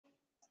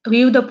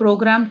view the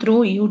program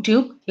through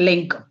YouTube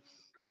link.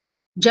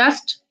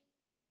 Just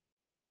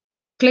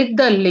click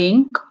the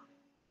link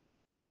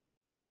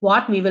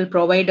what we will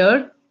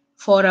provided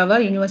for our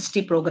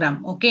university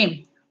program.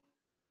 Okay.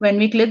 When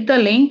we click the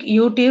link,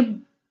 YouTube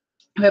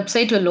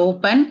website will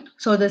open.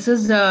 So this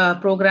is a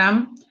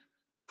program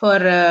for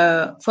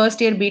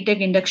first year BTech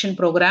induction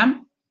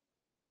program.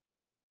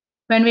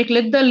 When we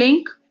click the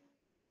link,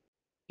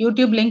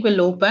 YouTube link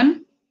will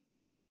open.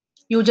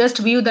 You just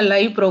view the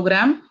live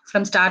program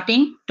from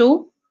starting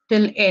to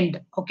till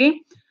end.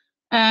 Okay.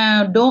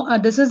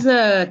 This is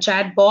a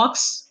chat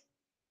box.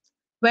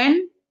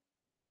 When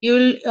you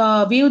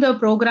will view the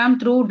program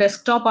through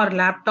desktop or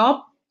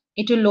laptop,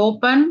 it will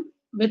open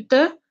with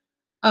the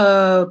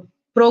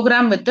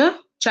program with the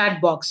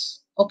chat box.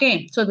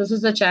 Okay, so this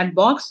is the chat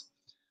box.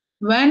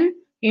 When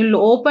you'll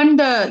open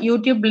the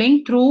YouTube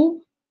link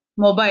through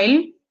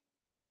mobile,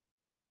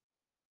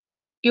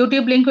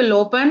 YouTube link will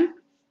open.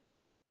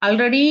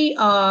 Already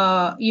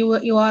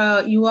you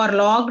are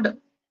logged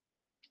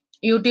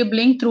YouTube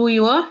link through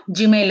your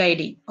Gmail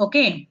ID.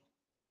 Okay.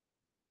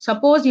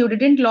 Suppose you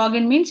didn't log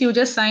in means you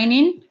just sign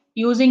in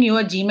using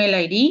your Gmail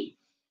ID.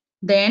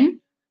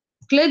 Then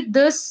click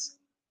this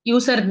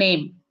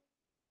username.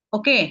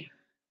 Okay.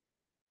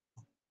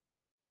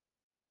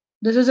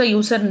 This is a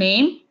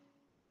username.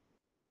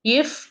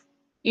 If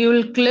you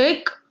will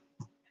click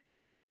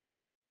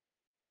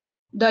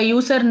the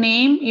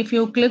username, if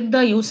you click the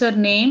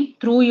username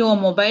through your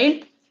mobile,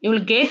 you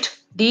will get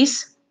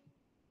these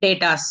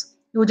datas.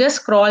 You just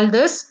scroll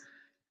this.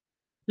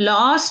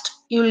 Last,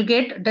 you will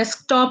get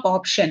desktop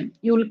option.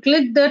 You will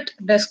click that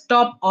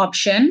desktop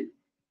option.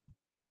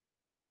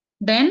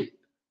 Then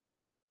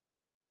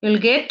you will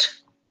get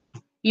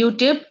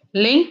YouTube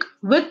link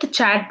with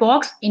chat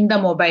box in the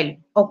mobile.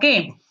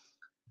 Okay.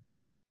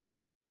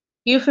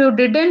 If you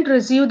didn't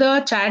receive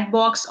the chat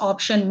box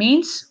option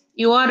means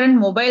you are in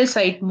mobile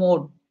site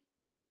mode.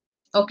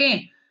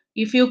 Okay.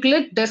 If you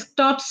click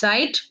desktop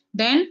site,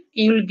 then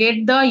you will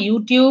get the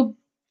YouTube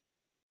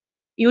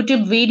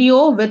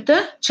video with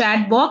the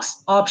chat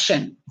box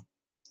option.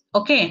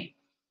 Okay.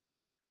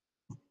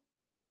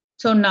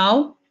 So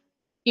now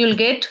you'll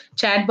get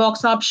chat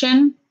box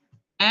option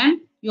and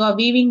you are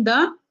viewing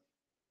the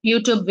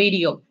YouTube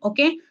video.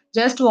 Okay.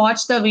 Just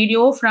watch the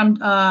video from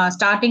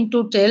starting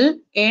to till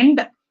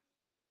end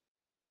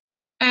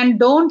and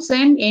don't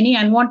send any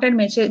unwanted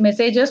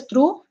messages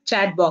through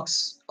chat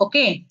box.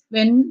 Okay.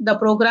 When the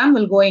program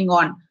will going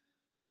on.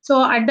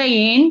 So at the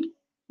end,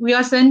 we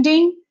are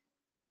sending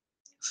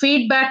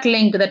feedback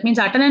link. That means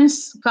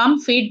attendance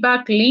come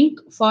feedback link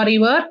for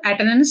your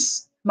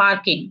attendance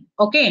marking.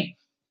 Okay.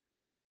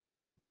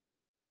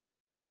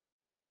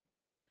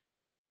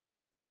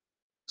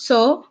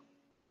 So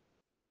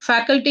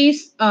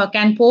faculties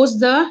can post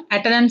the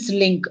attendance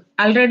link.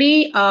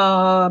 Already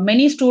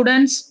many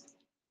students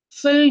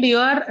filled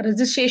your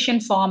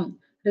registration form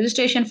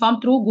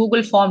through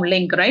Google form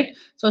link, right?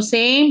 So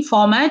same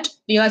format,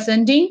 we are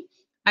sending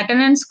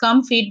attendance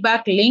come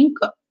feedback link,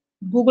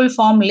 Google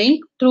form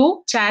link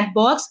through chat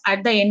box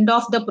at the end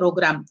of the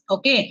program.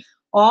 Okay.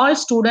 All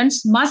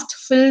students must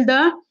fill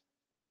the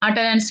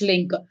attendance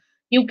link.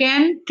 You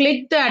can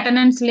click the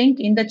attendance link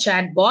in the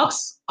chat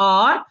box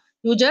or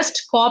you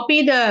just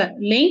copy the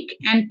link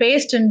and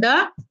paste in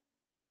the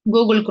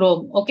Google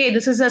Chrome. Okay,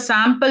 this is a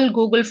sample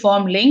Google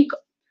form link.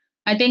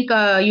 I think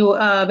you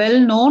well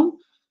known.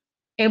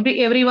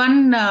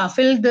 Everyone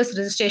filled this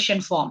registration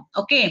form.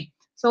 Okay,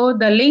 so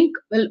the link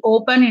will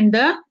open in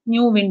the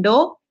new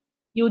window.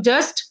 You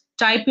just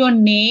type your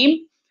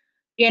name,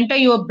 enter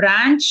your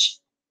branch,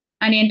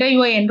 and enter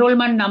your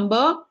enrollment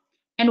number.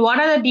 And what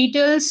are the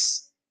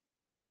details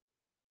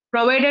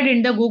provided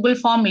in the Google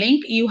form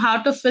link? You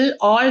have to fill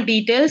all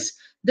details.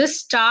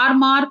 This star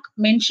mark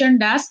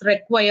mentioned as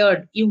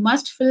required. You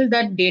must fill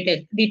that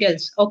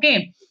details.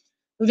 Okay.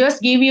 You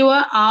just give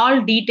your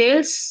all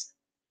details.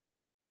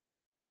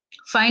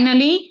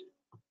 Finally,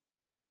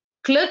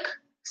 click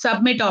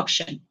submit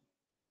option.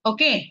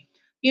 Okay.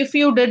 If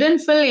you didn't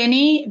fill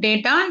any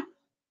data,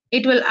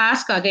 it will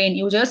ask again.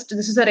 This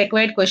is a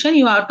required question.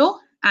 You have to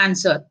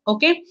answer.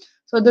 Okay.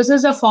 So this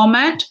is a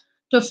format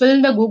to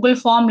fill the Google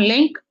form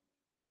link.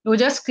 You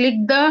just click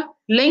the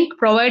link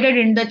provided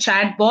in the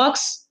chat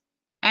box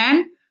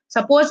and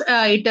suppose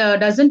it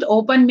doesn't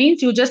open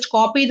means you just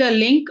copy the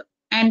link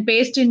and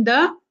paste in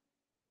the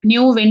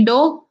new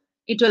window.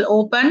 It will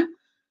open.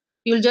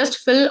 You'll just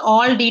fill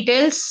all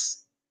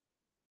details.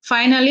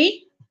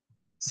 Finally,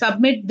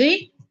 submit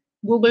the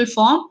Google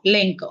form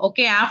link.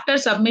 Okay, after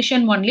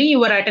submission only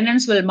your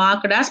attendance will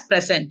marked as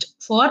present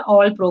for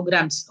all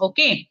programs.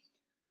 Okay,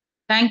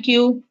 thank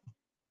you.